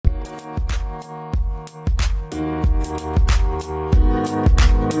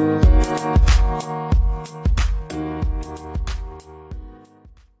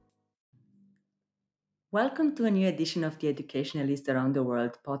Welcome to a new edition of the Educationalist Around the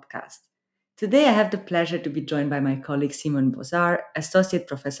World podcast. Today I have the pleasure to be joined by my colleague Simon Beausaert, Associate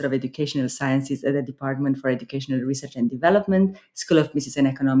Professor of Educational Sciences at the Department for Educational Research and Development, School of Business and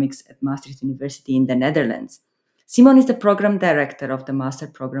Economics at Maastricht University in the Netherlands. Simon is the Program Director of the Master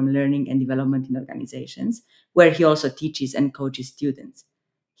Program Learning and Development in Organizations, where he also teaches and coaches students.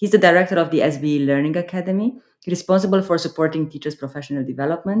 He's the director of the SBE Learning Academy, responsible for supporting teachers' professional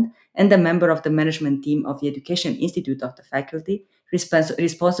development, and a member of the management team of the Education Institute of the Faculty,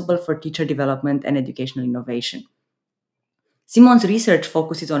 responsible for teacher development and educational innovation. Simon's research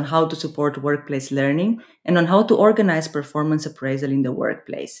focuses on how to support workplace learning and on how to organize performance appraisal in the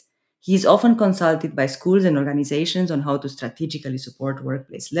workplace. He is often consulted by schools and organizations on how to strategically support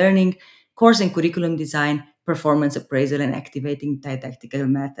workplace learning, course and curriculum design, performance appraisal, and activating didactical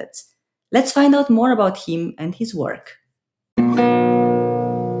methods. Let's find out more about him and his work.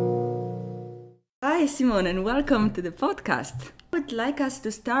 Hi, Simon, and welcome to the podcast. I would like us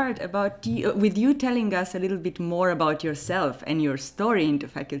to start with you telling us a little bit more about yourself and your story into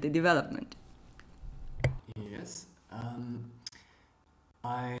faculty development. Yes.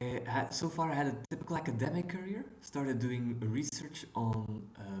 I had so far had a typical academic career. Started doing research on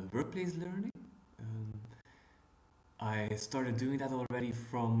workplace learning. Um, I started doing that already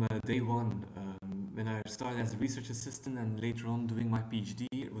from day one. When I started as a research assistant and later on doing my PhD,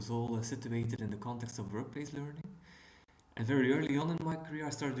 it was all situated in the context of workplace learning. And very early on in my career, I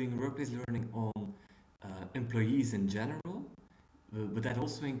started doing workplace learning on employees in general, but that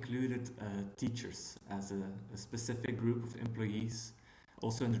also included teachers as a specific group of employees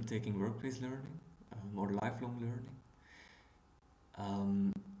also undertaking workplace learning or lifelong learning.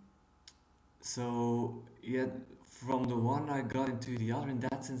 Um, so yeah, from the one I got into the other in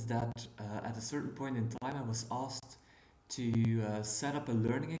that sense that at a certain point in time I was asked to set up a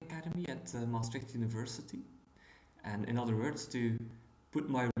learning academy at Maastricht University, and in other words to put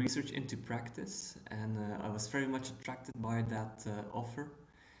my research into practice, and I was very much attracted by that offer,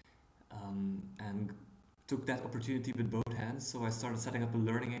 and took that opportunity with both hands. So I started setting up a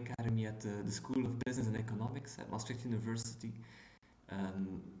learning academy at the School of Business and Economics at Maastricht University,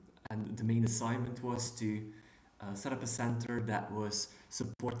 um, and the main assignment was to set up a center that was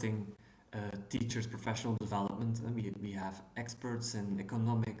supporting teachers' professional development. And we have experts in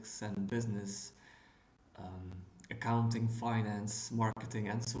economics and business, um, accounting, finance, marketing,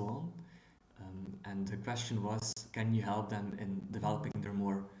 and so on. And the question was, can you help them in developing their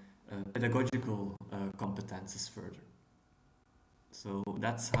more pedagogical competences further? So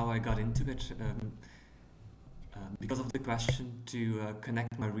that's how I got into it, because of the question to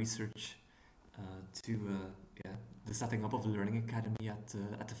connect my research to the setting up of a learning academy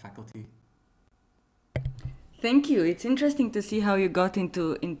at the faculty. Thank you. It's interesting to see how you got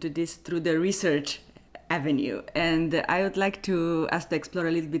into this through the research avenue, and I would like to us to explore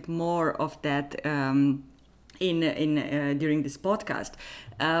a little bit more of that in during this podcast.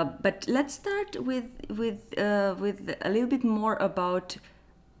 But let's start with a little bit more about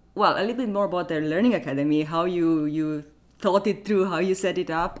a little bit more about the Learning Academy, how you thought it through, how you set it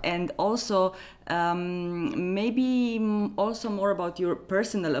up, and also maybe also more about your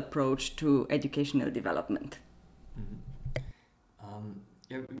personal approach to educational development.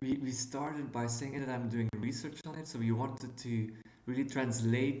 Yeah, we started by saying that I'm doing research on it, so we wanted to really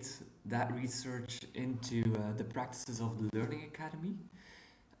translate that research into the practices of the Learning Academy.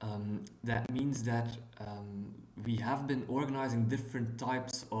 That means that we have been organizing different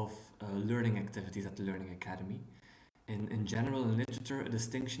types of learning activities at the Learning Academy. In general, in literature, a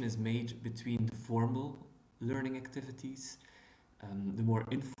distinction is made between the formal learning activities, the more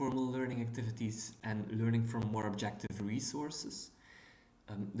informal learning activities, and learning from more objective resources.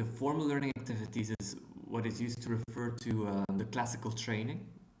 The formal learning activities is what is used to refer to the classical training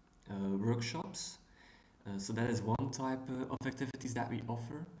workshops. So that is one type of activities that we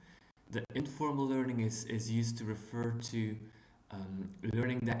offer. The informal learning is used to refer to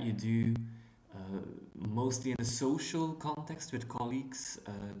learning that you do mostly in a social context with colleagues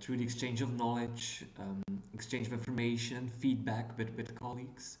through the exchange of knowledge, exchange of information, feedback with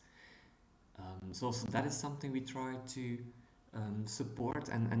colleagues. So that is something we try to support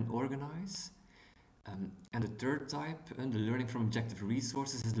and organize. And the third type, the learning from objective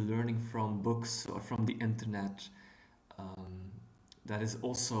resources, is the learning from books or from the internet. That is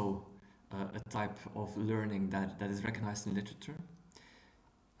also a type of learning that is recognized in literature.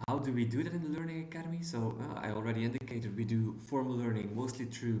 How do we do that in the Learning Academy? So I already indicated we do formal learning mostly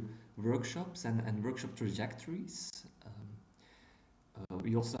through workshops and workshop trajectories.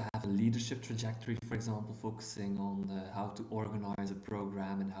 We also have a leadership trajectory, for example, focusing on how to organize a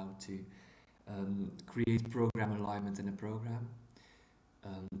program and how to create program alignment in a program.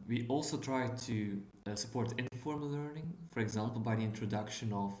 We also try to support informal learning, for example, by the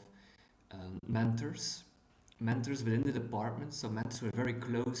introduction of mentors, mentors within the department, so mentors who are very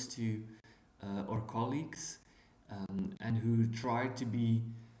close to our colleagues, and who try to be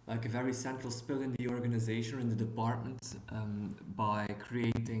like a very central spill in the organization or in the department, by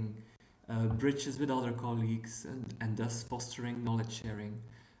creating bridges with other colleagues, and thus fostering knowledge sharing,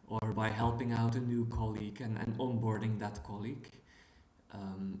 or by helping out a new colleague and onboarding that colleague.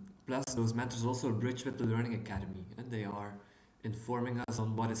 Plus, those mentors also bridge with the Learning Academy, and they are informing us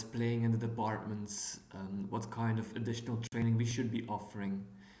on what is playing in the departments, what kind of additional training we should be offering.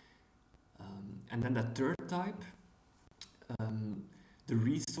 And then the third type, the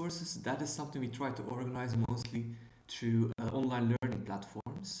resources, that is something we try to organize mostly through online learning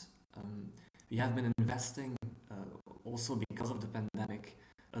platforms. We have been investing, also because of the pandemic,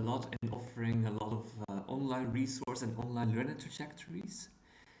 a lot in offering a lot of online resource and online learning trajectories,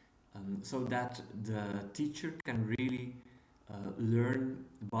 so that the teacher can really learn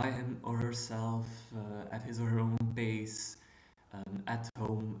by him or herself, at his or her own pace, at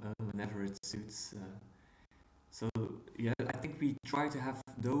home, whenever it suits. So yeah, I think we try to have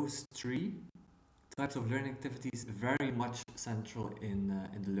those three types of learning activities very much central in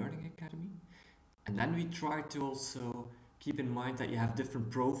the Learning Academy. And then we try to also keep in mind that you have different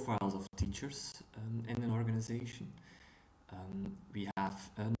profiles of teachers in an organization. We have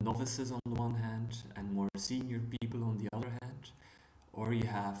novices on the one hand and more senior people on the other hand, or you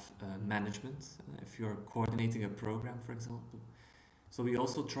have management, if you're coordinating a program, for example. So we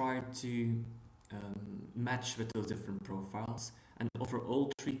also try to match with those different profiles and offer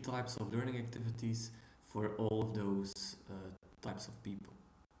all three types of learning activities for all of those types of people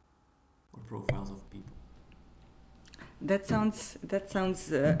or profiles of people. That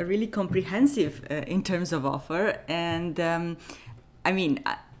sounds really comprehensive in terms of offer, and I mean,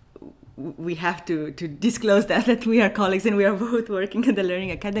 we have to disclose that we are colleagues and we are both working at the Learning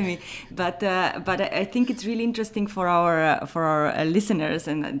Academy. But I think it's really interesting for our listeners,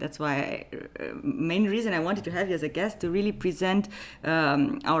 and that's why main reason I wanted to have you as a guest, to really present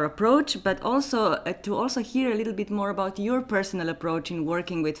our approach, but also to also hear a little bit more about your personal approach in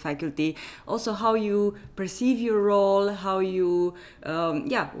working with faculty. Also, how you perceive your role, how you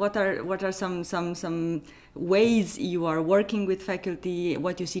what are some ways you are working with faculty,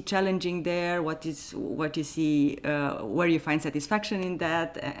 what you see challenging there, what you see where you find satisfaction in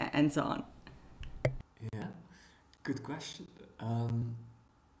that, and so on. Yeah, good question.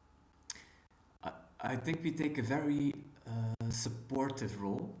 I think we take a very supportive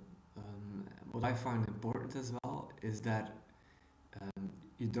role. What I find important as well is that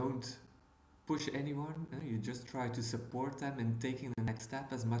you don't push anyone, you just try to support them in taking the next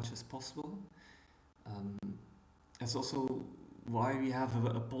step as much as possible. That's also why we have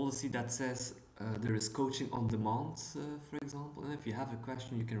a policy that says there is coaching on demand, for example. And if you have a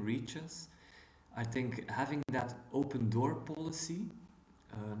question, you can reach us. I think having that open door policy,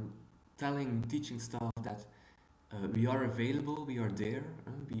 telling teaching staff that we are available, we are there,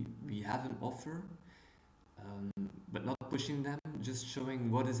 we have an offer, but not pushing them, just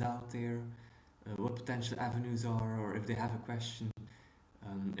showing what is out there, what potential avenues are, or if they have a question,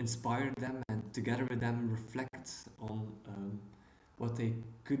 inspire them, and together with them reflect on what they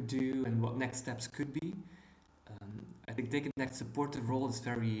could do and what next steps could be. I think taking that supportive role is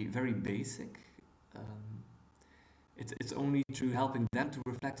very, very basic. It's only through helping them to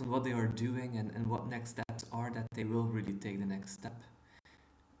reflect on what they are doing and what next steps are that they will really take the next step.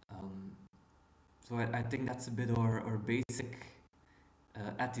 So I think that's a bit our basic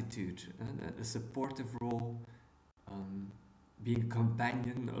attitude, a supportive role, being a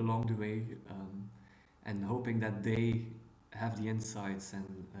companion along the way, and hoping that they have the insights and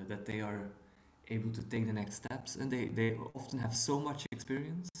that they are able to take the next steps. And they often have so much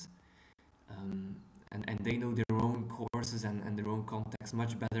experience, and they know their own courses and their own context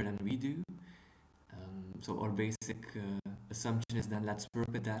much better than we do. So our basic assumption is then let's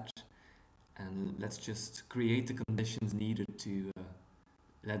work with that and let's just create the conditions needed to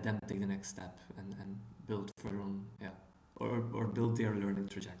let them take the next step and build further on, or build their learning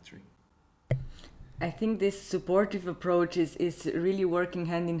trajectory. I think this supportive approach is really working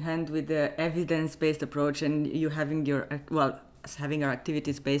hand in hand with the evidence-based approach, and you having your having our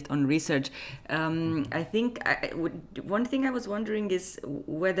activities based on research. I think one thing I was wondering is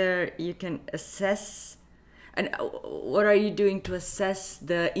whether you can assess, and what are you doing to assess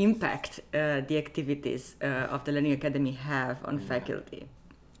the impact the activities of the Learning Academy have on faculty?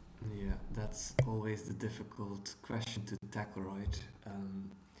 Yeah, that's always the difficult question to tackle, right?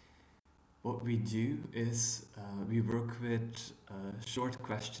 What we do is we work with short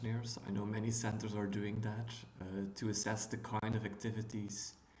questionnaires. I know many centers are doing that to assess the kind of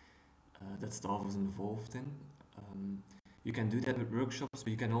activities that staff is involved in. You can do that with workshops,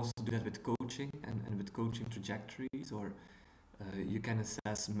 but you can also do that with coaching and with coaching trajectories, or you can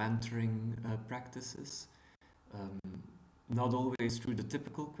assess mentoring practices. Um, Not always through the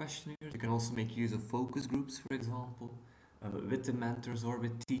typical questionnaires. You can also make use of focus groups, for example, with the mentors or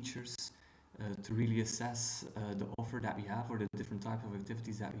with teachers to really assess the offer that we have or the different type of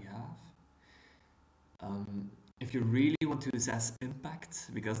activities that we have. If you really want to assess impact,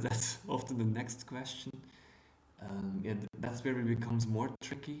 because that's often the next question, yeah, that's where it becomes more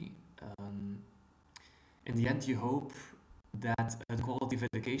tricky. Um, in the end, you hope that the quality of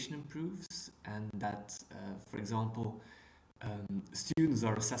education improves and that, for example, students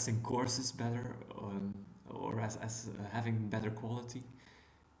are assessing courses better or as having better quality.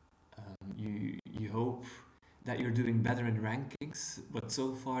 You hope that you're doing better in rankings, but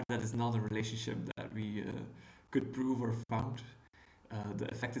so far that is not a relationship that we could prove or found. The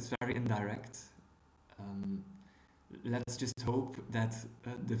effect is very indirect. Um, let's just hope that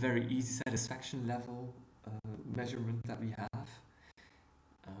the very easy satisfaction level measurement that we have,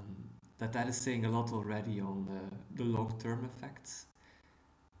 um, that is saying a lot already on the long-term effects.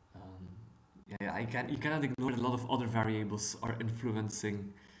 Um, yeah, you cannot ignore that a lot of other variables are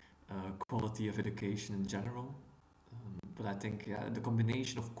influencing quality of education in general. But I think the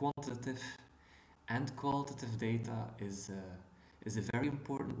combination of quantitative and qualitative data is a very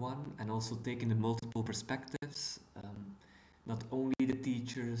important one, and also taking the multiple perspectives, not only the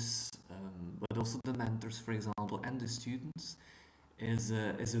teachers, but also the mentors, for example, and the students, is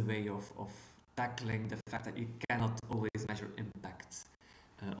a way of tackling the fact that you cannot always measure impact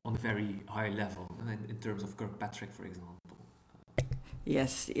on a very high level, in terms of Kirkpatrick, for example.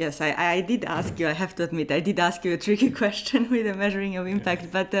 Yes, yes, I did ask you. I have to admit, I did ask you a tricky question with the measuring of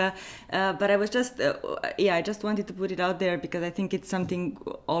impact, but I was just, yeah, I just wanted to put it out there because I think it's something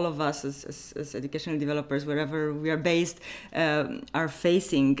all of us as educational developers, wherever we are based, are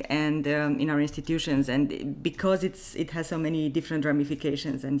facing, and in our institutions, and because it has so many different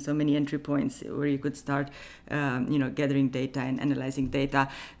ramifications and so many entry points where you could start, gathering data and analyzing data.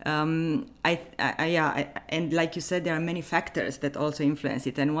 And like you said, there are many factors that also influence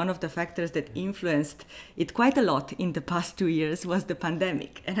it. And one of the factors that influenced it quite a lot in the past 2 years was the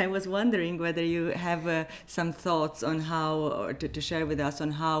pandemic. And I was wondering whether you have some thoughts on how, or to share with us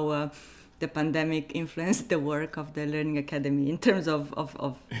on how the pandemic influenced the work of the Learning Academy in terms of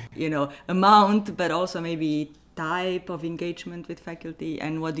amount, but also maybe type of engagement with faculty.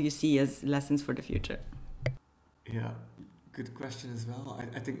 And what do you see as lessons for the future? Yeah, good question as well.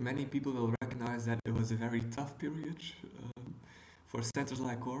 I think many people will recognize that it was a very tough period for centers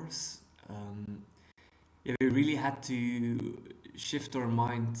like ours. Yeah, we really had to shift our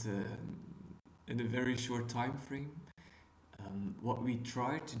mind in a very short time frame. What we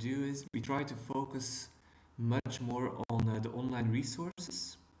tried to do is we tried to focus much more on the online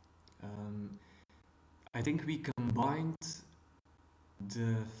resources. Um, I think we combined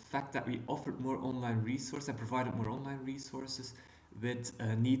the fact that we offered more online resources and provided more online resources with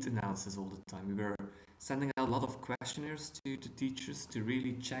need analysis all the time. We were sending out a lot of questionnaires to teachers to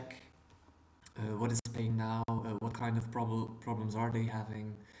really check what is paying now, what kind of problems are they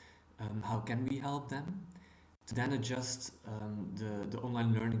having, how can we help them, to then adjust the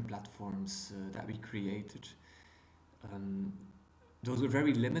online learning platforms that we created. Um, those were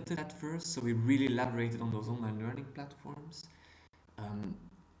very limited at first, so we really elaborated on those online learning platforms. Um,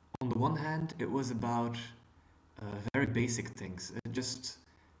 on the one hand, it was about very basic things, just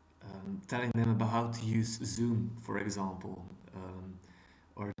telling them about how to use Zoom, for example,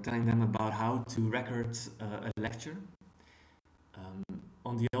 or telling them about how to record a lecture.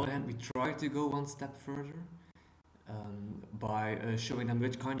 On the other hand, we try to go one step further by showing them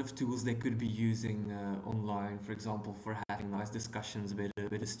which kind of tools they could be using online, for example, for having nice discussions with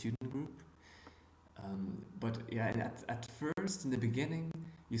a student group. But yeah, at first, in the beginning,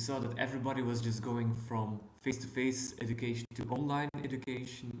 you saw that everybody was just going from face-to-face education to online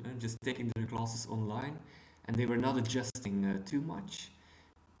education, just taking their classes online, and they were not adjusting too much.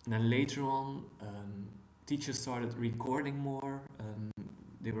 And then later on, teachers started recording more.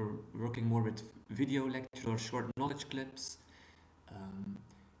 They were working more with video lectures or short knowledge clips,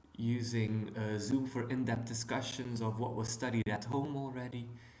 using Zoom for in-depth discussions of what was studied at home already.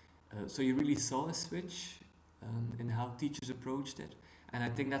 So you really saw a switch in how teachers approached it, and I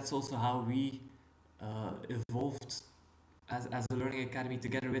think that's also how we evolved as a learning academy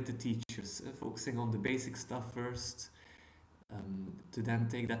together with the teachers, focusing on the basic stuff first, to then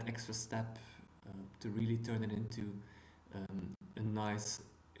take that extra step to really turn it into a nice,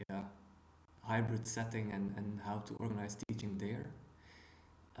 yeah, hybrid setting, and how to organize teaching there.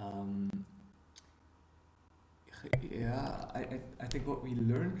 Um, yeah, I think what we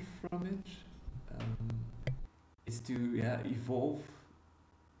learned from it is to, yeah, evolve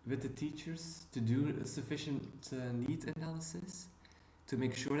with the teachers, to do a sufficient need analysis, to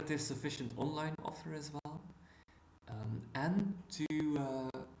make sure that there's sufficient online offer as well, and to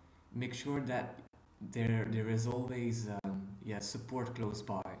make sure that there is always, yeah, support close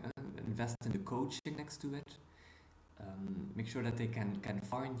by. Invest in the coaching next to it. Make sure that they can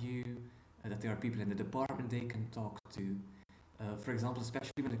find you, that there are people in the department they can talk to. For example,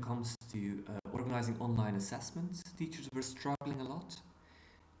 especially when it comes to organizing online assessments, teachers were struggling a lot.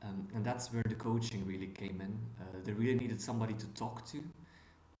 And that's where the coaching really came in. They really needed somebody to talk to,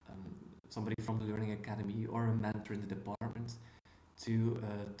 somebody from the Learning Academy or a mentor in the department to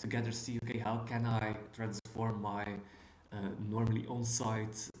together see, okay, how can I transform my normally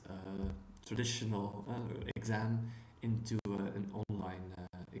on-site traditional exam into an online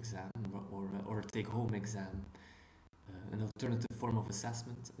exam, or a take-home exam, an alternative form of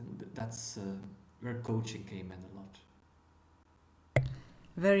assessment, and that's where coaching came in a lot.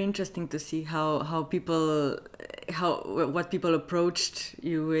 Very interesting to see how people what people approached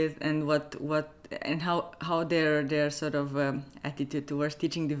you with, and what and how their sort of attitude towards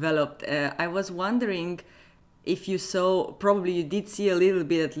teaching developed. I was wondering if you saw, probably you did see a little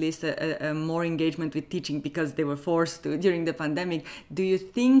bit at least a more engagement with teaching because they were forced to during the pandemic. Do you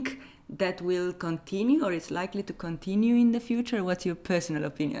think that will continue, or it's likely to continue in the future? What's your personal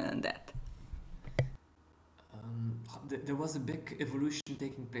opinion on that? There was a big evolution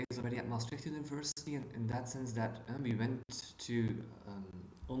taking place already at Maastricht University, in that sense that we went to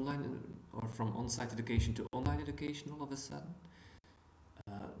online, or from on-site education to online education all of a sudden.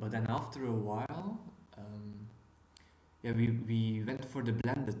 But then after a while, yeah, we went for the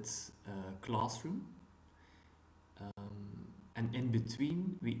blended classroom, and in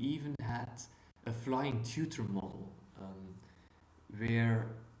between we even had a flying tutor model, where,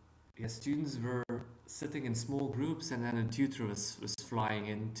 yeah, students were sitting in small groups, and then a tutor was flying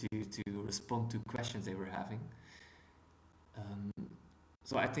in to respond to questions they were having.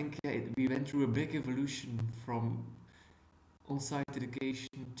 So I think, yeah, we went through a big evolution from on-site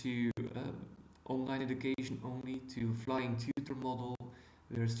education to online education only, to flying tutor model,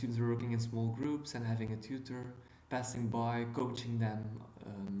 where students were working in small groups and having a tutor passing by, coaching them,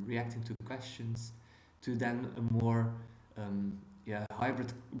 reacting to questions, to then a more yeah,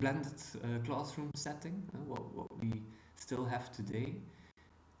 hybrid blended classroom setting, what we still have today.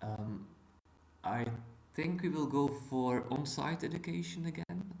 I think we will go for on-site education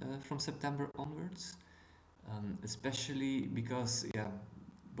again from September onwards, especially because, yeah,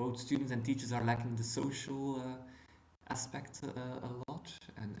 both students and teachers are lacking the social aspect a lot,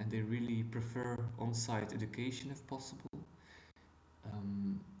 and they really prefer on-site education if possible.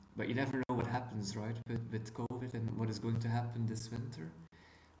 But you never know what happens, right, with COVID, and what is going to happen this winter.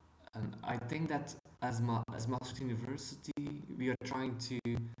 And I think that as Maastricht University, we are trying to,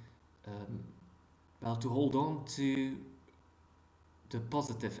 well, to hold on to the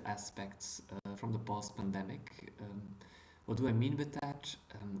positive aspects from the past pandemic. What do I mean with that?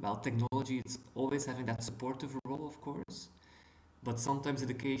 Well, technology is always having that supportive role, of course, but sometimes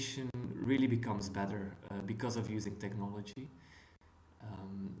education really becomes better because of using technology.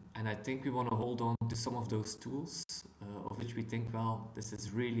 And I think we want to hold on to some of those tools, of which we think, well, this is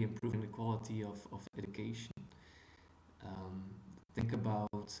really improving the quality of education. Think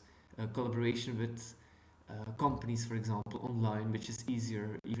about collaboration with companies, for example, online, which is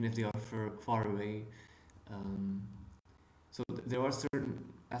easier even if they are far away. So there are certain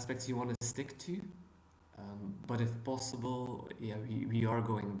aspects you want to stick to, but if possible, yeah, we are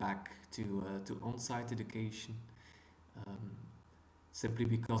going back to on-site education, simply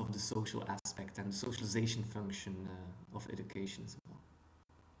because of the social aspect and the socialization function of education as well.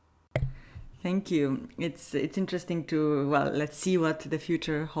 Thank you. It's interesting to, well, let's see what the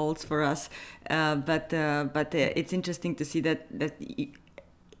future holds for us. But it's interesting to see that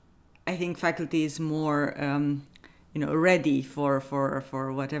I think faculty is more ready for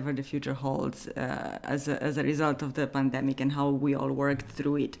whatever the future holds as a result of the pandemic and how we all worked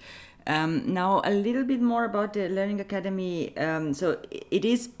through it. Now, a little bit more about the Learning Academy. So it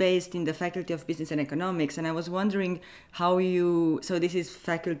is based in the Faculty of Business and Economics, and I was wondering so this is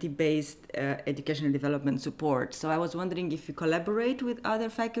faculty-based educational development support. So I was wondering if you collaborate with other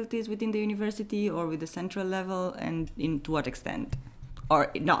faculties within the university or with the central level, and to what extent? Or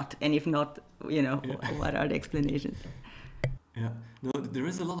not, and if not, Yeah. what are the explanations? Yeah, no, there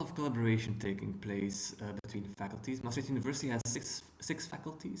is a lot of collaboration taking place between faculties. Maastricht University has six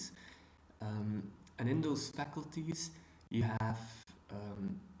faculties, um, and in those faculties you have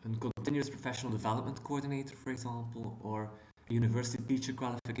a continuous professional development coordinator, for example, or a university teacher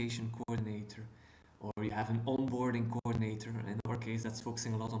qualification coordinator, or you have an onboarding coordinator. In our case, that's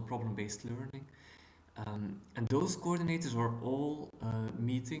focusing a lot on problem-based learning. And those coordinators are all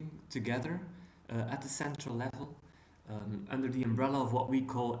meeting together at the central level under the umbrella of what we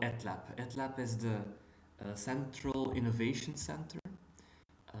call EdLab. EdLab is the Central Innovation Center,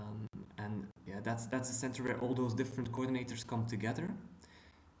 um, and yeah, that's a center where all those different coordinators come together.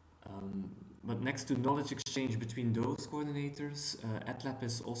 But next to knowledge exchange between those coordinators, EdLab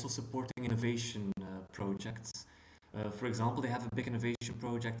is also supporting innovation projects. For example, they have a big innovation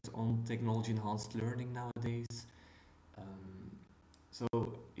project on technology enhanced learning nowadays. Um, so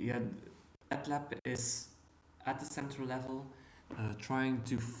yeah, EdLab is at the central level trying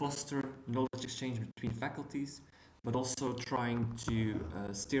to foster knowledge exchange between faculties, but also trying to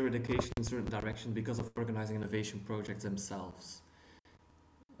steer education in a certain direction because of organizing innovation projects themselves.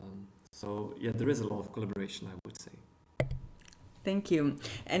 So yeah, there is a lot of collaboration, I would say. Thank you.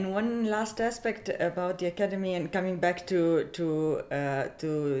 And one last aspect about the academy, and coming back to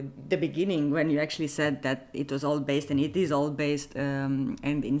the beginning when you actually said that it was all based, and it is all based and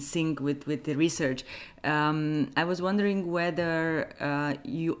in sync with the research. I was wondering whether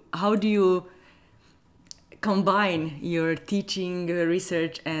how do you combine your teaching,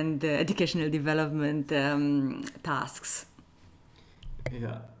 research, and educational development tasks?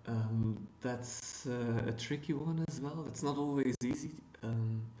 Yeah, that's a tricky one as well. It's not always easy.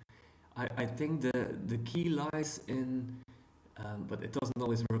 I think the key lies in, but it doesn't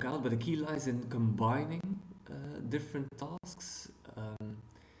always work out, but the key lies in combining different tasks.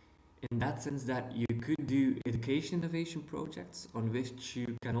 In that sense that you could do education innovation projects on which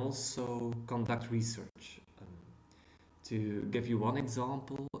you can also conduct research. To give you one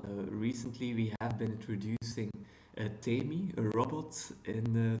example, recently we have been introducing Temi, a robot, in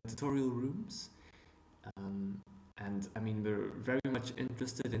the tutorial rooms. And I mean, we're very much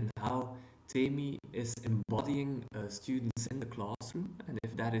interested in how Temi is embodying students in the classroom, and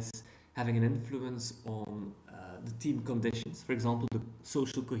if that is having an influence on the team conditions, for example, the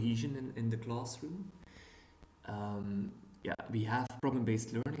social cohesion in the classroom. Yeah, we have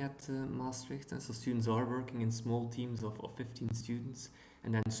problem-based learning at Maastricht, and so students are working in small teams of 15 students,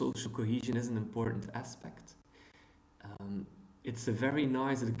 and then social cohesion is an important aspect. Um, it's a very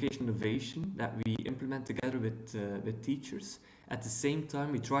nice education innovation that we implement together with teachers. At the same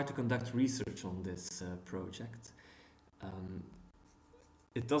time, we try to conduct research on this project. Um,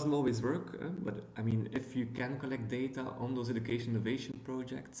 it doesn't always work, but I mean, if you can collect data on those education innovation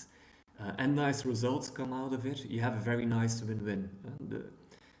projects and nice results come out of it, you have a very nice win-win. The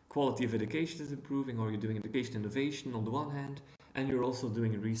quality of education is improving, or you're doing education innovation on the one hand, and you're also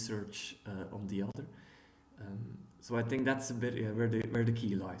doing research on the other. So I think that's a bit where the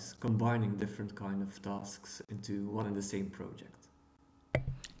key lies, combining different kind of tasks into one and the same project.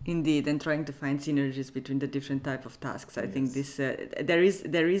 Indeed, and trying to find synergies between the different type of tasks. I think Yes. this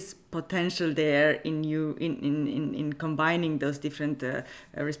there is potential there in you in combining those different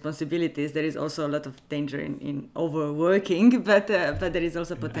responsibilities. There is also a lot of danger in overworking, but there is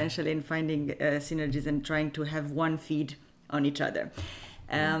also Yeah. potential in finding synergies and trying to have one feed on each other.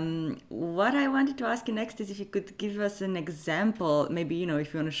 Yeah. What I wanted to ask you next is if you could give us an example, maybe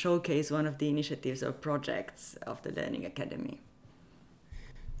if you want to showcase one of the initiatives or projects of the Learning Academy.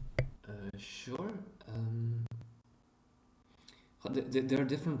 Sure. There are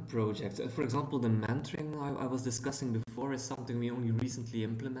different projects. For example, the mentoring I was discussing before is something we only recently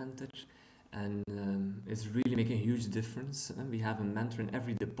implemented, and it's really making a huge difference. We have a mentor in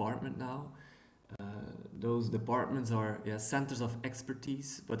every department now. Uh, those departments are, yeah, centers of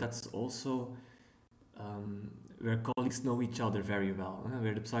expertise, but that's also where colleagues know each other very well,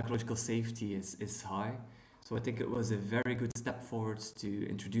 where the psychological safety is high. So I think it was a very good step forwards to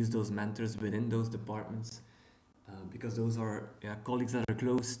introduce those mentors within those departments, because those are, yeah, colleagues that are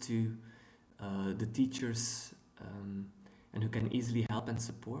close to the teachers, and who can easily help and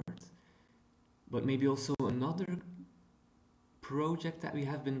support. But maybe also another project that we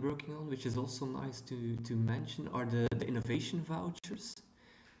have been working on, which is also nice to mention, are the innovation vouchers.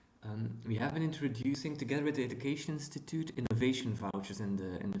 We have been introducing, together with the Education Institute, innovation vouchers in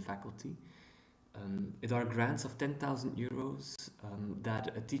the faculty. It are grants of 10,000 euros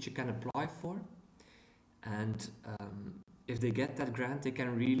that a teacher can apply for, and if they get that grant, they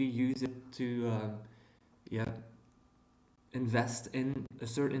can really use it to, yeah, invest in a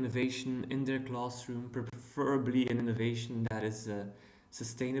certain innovation in their classroom, preferably an innovation that is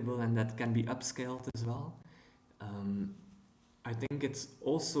sustainable and that can be upscaled as well. Um, I think it's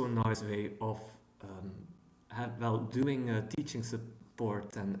also a nice way of doing teaching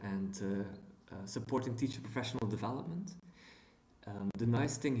support and supporting teacher professional development. The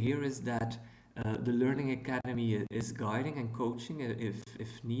nice thing here is that the Learning Academy is guiding and coaching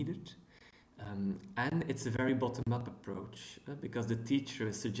if needed. And it's a very bottom-up approach because the teacher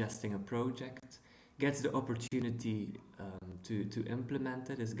is suggesting a project, gets the opportunity to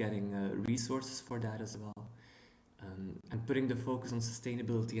implement it, is getting resources for that as well. And putting the focus on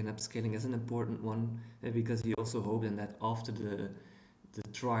sustainability and upscaling is an important one because you also hope then that after the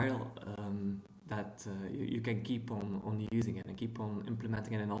trial that you can keep on using it and keep on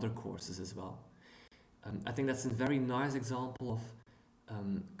implementing it in other courses as well. I think that's a very nice example of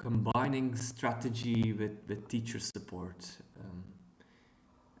combining strategy with teacher support.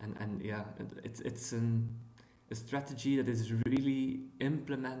 And yeah, it's a strategy that is really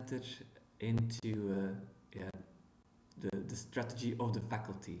implemented into the strategy of the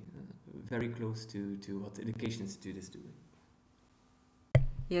faculty, very close to what the Education Institute is doing.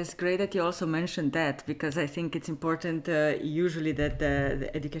 Yes, great that you also mentioned that, because I think it's important usually that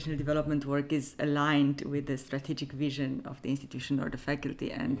the educational development work is aligned with the strategic vision of the institution or the faculty,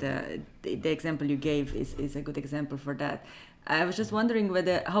 and the example you gave is a good example for that. I was just wondering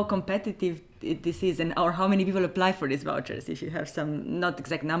how competitive this is, and or how many people apply for these vouchers, if you have some, not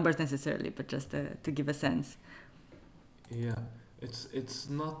exact numbers necessarily, but just to give a sense. Yeah, it's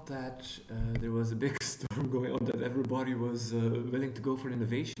not that there was a big storm going on that everybody was willing to go for an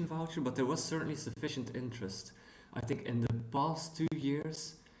innovation voucher, but there was certainly sufficient interest. I think in the past 2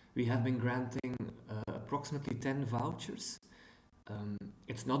 years we have been granting approximately 10 vouchers.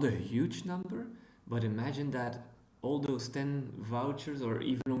 It's not a huge number, but imagine that all those 10 vouchers, or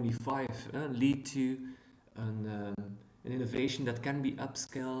even only 5, lead to an innovation that can be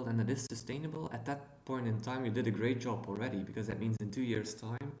upscaled and that is sustainable. At that point in time, you did a great job already, because that means in 2 years'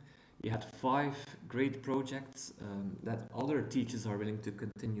 time, you had 5 great projects that other teachers are willing to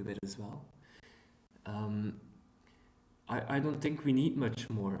continue with as well. I don't think we need much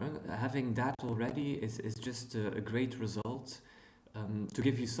more. Having that already is just a great result. To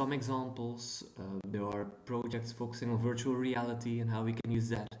give you some examples, there are projects focusing on virtual reality and how we can use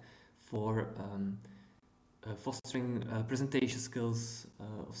that for fostering presentation skills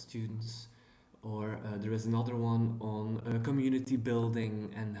of students. Or there is another one on community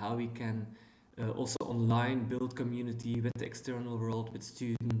building and how we can also online build community with the external world, with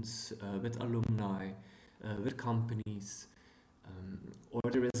students, with alumni, with companies.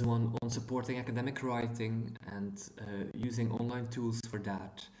 Or there is one on supporting academic writing and using online tools for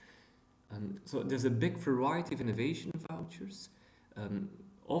that. So there's a big variety of innovation vouchers,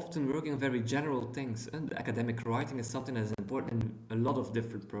 often working on very general things. And academic writing is something that is important in a lot of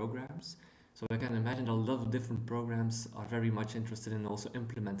different programs. So I can imagine a lot of different programs are very much interested in also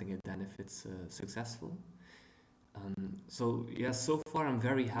implementing it then if it's successful. So yeah, so far I'm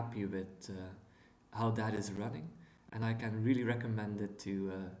very happy with how that is running, and I can really recommend it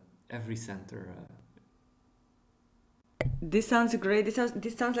to every center. This sounds great.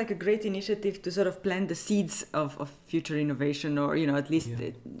 This sounds like a great initiative to sort of plant the seeds of future innovation, or at least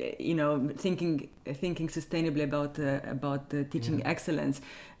thinking sustainably about teaching excellence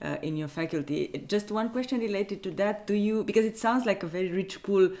in your faculty. Just one question related to that: because it sounds like a very rich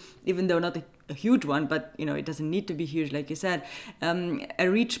pool, even though not a huge one, but it doesn't need to be huge, like you said. A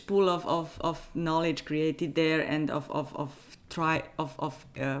rich pool of knowledge created there, and of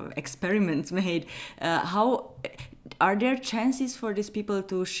experiments made. How are there chances for these people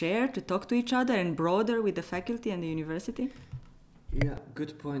to share, to talk to each other, and broader with the faculty and the university? Yeah,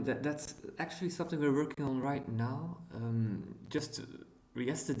 good point. That's actually something we're working on right now. Just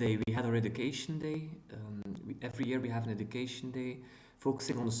yesterday we had our education day. Every year we have an education day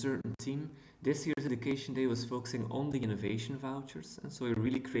focusing on a certain theme. This year's education day was focusing on the innovation vouchers, and so we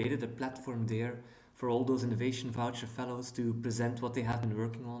really created a platform there for all those innovation voucher fellows to present what they have been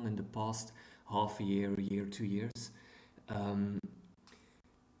working on in the past half a year, 2 years.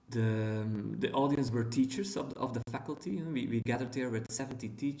 The audience were teachers of the faculty. We gathered there with 70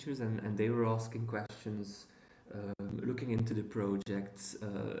 teachers, and they were asking questions, looking into the projects,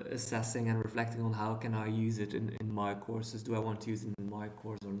 assessing and reflecting on how can I use it in my courses. Do I want to use it in my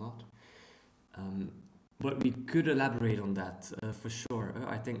course or not? But we could elaborate on that for sure.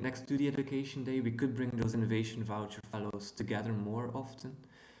 I think next to the education day, we could bring those innovation voucher fellows together more often,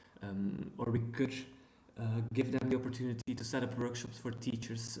 or we could give them the opportunity to set up workshops for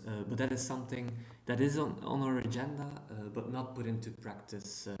teachers. But that is something that is on our agenda, but not put into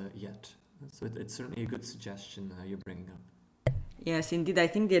practice yet. So it's certainly a good suggestion you're bringing up. Yes, indeed. I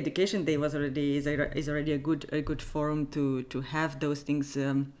think the education day is already a good forum to have those things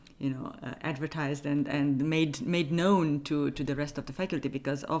advertised and made known to the rest of the faculty,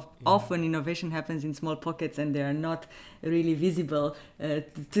 because often innovation happens in small pockets and they are not really visible to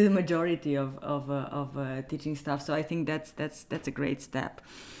the majority of teaching staff. So I think that's a great step.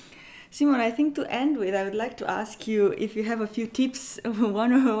 Simon, I think to end with, I would like to ask you if you have a few tips,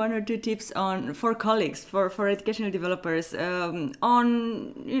 one or two tips for colleagues, for educational developers, on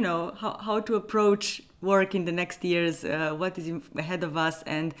how to approach work in the next years, what is ahead of us,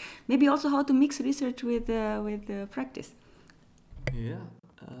 and maybe also how to mix research with practice.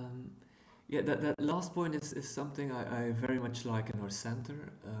 That last point is something I very much like in our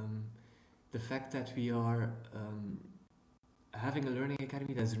center. The fact that we are having a learning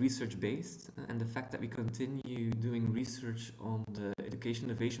academy that's research based, and the fact that we continue doing research on the education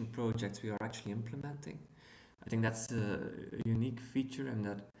innovation projects we are actually implementing. I think that's a unique feature, and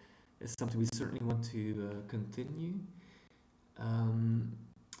that is something we certainly want to continue.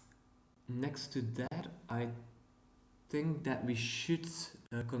 Next to that, I think that we should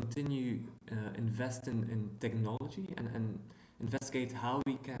continue invest in technology and investigate how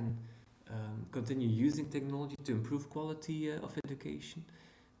we can continue using technology to improve quality of education.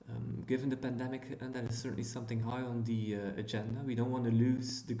 Given the pandemic, and that is certainly something high on the agenda. We don't want to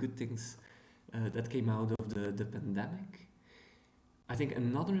lose the good things that came out of the pandemic. I think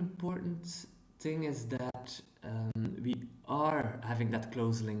another important thing is that we are having that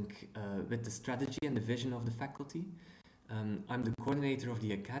close link with the strategy and the vision of the faculty. I'm the coordinator of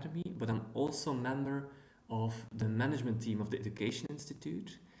the academy, but I'm also a member of the management team of the Education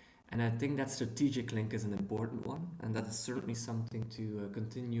Institute. And I think that strategic link is an important one, and that is certainly something to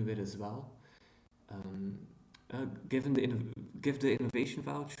continue with as well. Give the innovation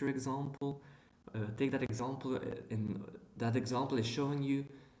voucher example. Take that example. In that example is showing you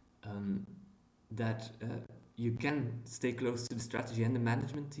that you can stay close to the strategy and the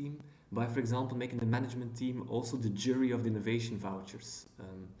management team by, for example, making the management team also the jury of the innovation vouchers.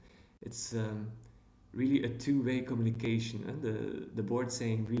 It's really a two-way communication, and the board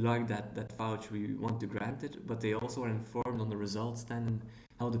saying we like that voucher, we want to grant it, but they also are informed on the results then and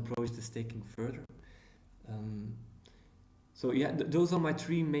how the project is taking further. Those are my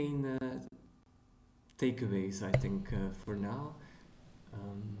three main takeaways, I think, for now.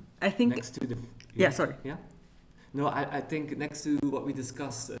 I think next to the sorry. Yeah. No, I think next to what we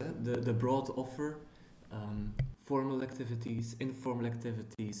discussed, the broad offer, formal activities, informal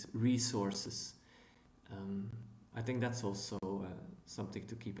activities, resources. I think that's also something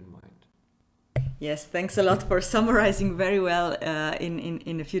to keep in mind. Yes, thanks a lot for summarizing very well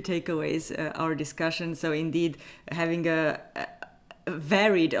in a few takeaways our discussion. So indeed, having a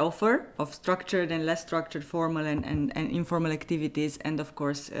varied offer of structured and less structured formal and informal activities, and of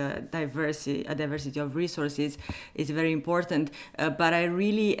course a diversity of resources is very important. But I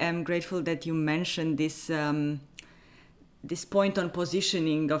really am grateful that you mentioned this point on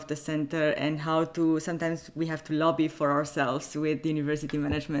positioning of the center and how to sometimes we have to lobby for ourselves with university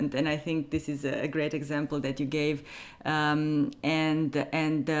management, and I think this is a great example that you gave, and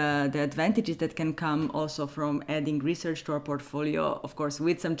the advantages that can come also from adding research to our portfolio, of course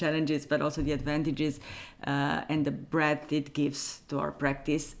with some challenges, but also the advantages and the breadth it gives to our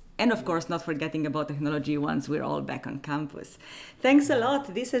practice. And of course, not forgetting about technology once we're all back on campus. Thanks a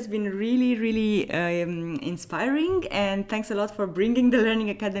lot. This has been really, really inspiring. And thanks a lot for bringing the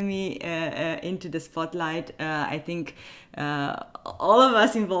Learning Academy into the spotlight. I think all of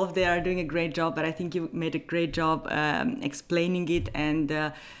us involved there are doing a great job, but I think you made a great job explaining it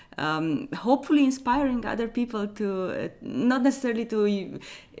and hopefully inspiring other people to not necessarily to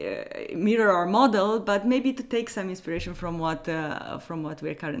mirror our model, but maybe to take some inspiration from what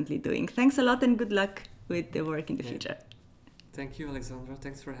we're currently doing. Thanks a lot and good luck with the work in the future. Thank you, Alexandra.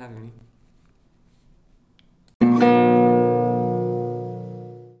 Thanks for having me.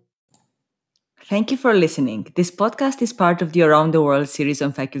 Thank you for listening. This podcast is part of the Around the World series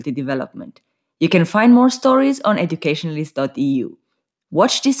on faculty development. You can find more stories on educationalist.eu.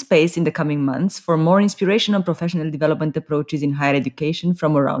 Watch this space in the coming months for more inspiration on professional development approaches in higher education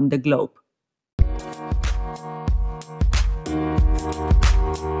from around the globe.